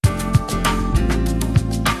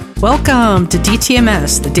Welcome to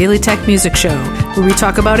DTMS, the Daily Tech Music Show, where we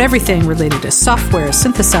talk about everything related to software,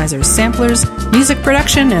 synthesizers, samplers, music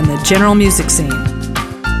production, and the general music scene.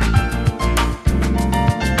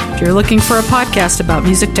 If you're looking for a podcast about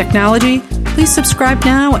music technology, please subscribe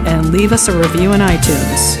now and leave us a review in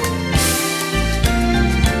iTunes.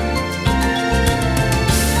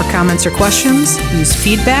 For comments or questions, use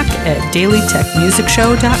feedback at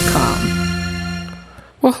dailytechmusicshow.com.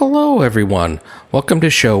 Well, hello, everyone. Welcome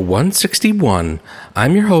to show 161.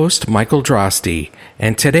 I'm your host, Michael Drosty,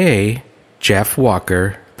 and today, Jeff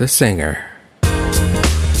Walker, the singer.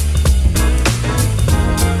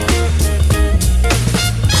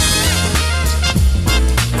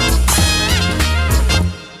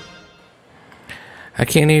 I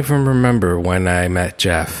can't even remember when I met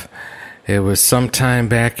Jeff. It was sometime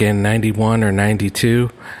back in 91 or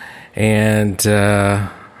 92, and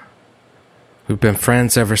we've been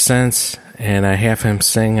friends ever since, and I have him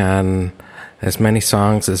sing on as many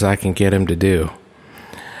songs as I can get him to do.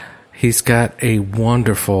 He's got a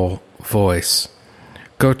wonderful voice.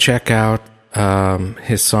 Go check out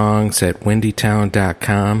his songs at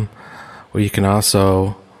windytown.com, where you can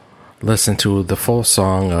also listen to the full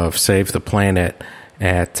song of Save the Planet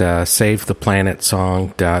at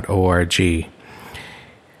savetheplanetsong.org.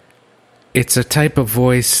 It's a type of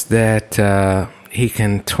voice that he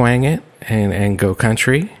can twang it and go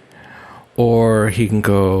country, or he can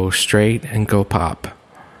go straight and go pop.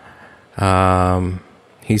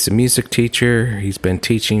 He's a music teacher. He's been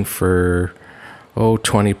teaching for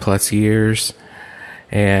 20 plus years,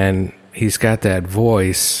 and he's got that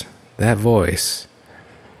voice.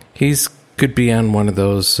 He's could be on one of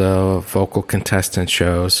those vocal contestant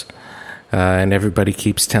shows, and everybody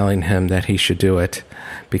keeps telling him that he should do it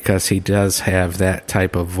because he does have that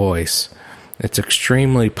type of voice. It's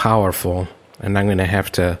extremely powerful, and I'm going to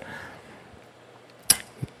have to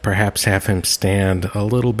perhaps have him stand a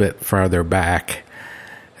little bit farther back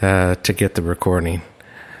to get the recording.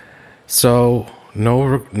 So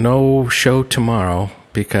no show tomorrow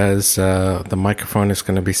because the microphone is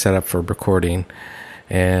going to be set up for recording,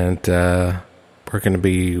 and we're going to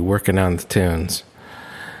be working on the tunes.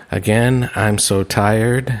 Again, I'm so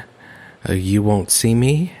tired. You Won't See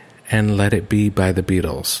Me and Let It Be by the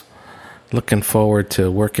Beatles. Looking forward to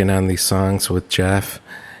working on these songs with Jeff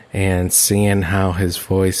and seeing how his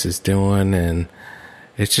voice is doing, and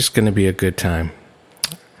it's just going to be a good time.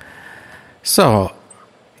 So,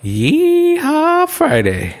 Yeehaw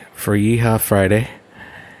Friday for Yeehaw Friday,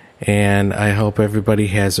 and I hope everybody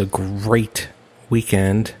has a great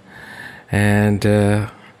weekend, and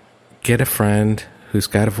get a friend who's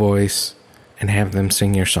got a voice and have them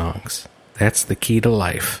sing your songs. That's the key to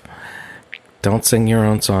life. Don't sing your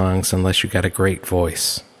own songs unless you got a great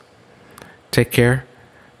voice. Take care.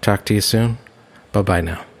 Talk to you soon. Bye-bye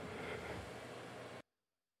now.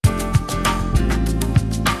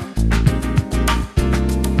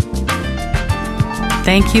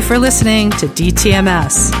 Thank you for listening to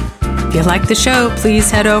DTMS. If you like the show,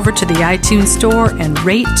 please head over to the iTunes store and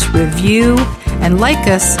rate, review, and like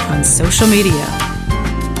us on social media.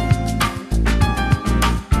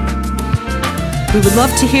 We would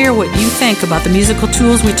love to hear what you think about the musical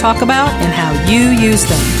tools we talk about and how you use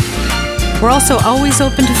them. We're also always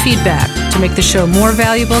open to feedback to make the show more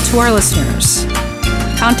valuable to our listeners.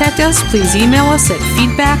 Contact us, please email us at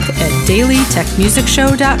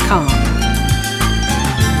feedback@dailytechmusicshow.com.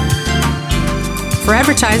 For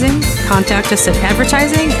advertising, contact us at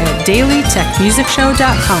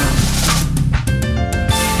advertising@dailytechmusicshow.com.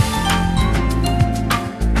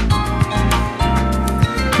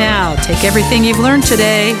 Now, take everything you've learned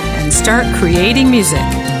today and start creating music.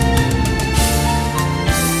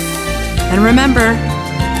 And remember,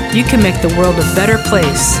 you can make the world a better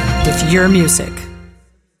place with your music.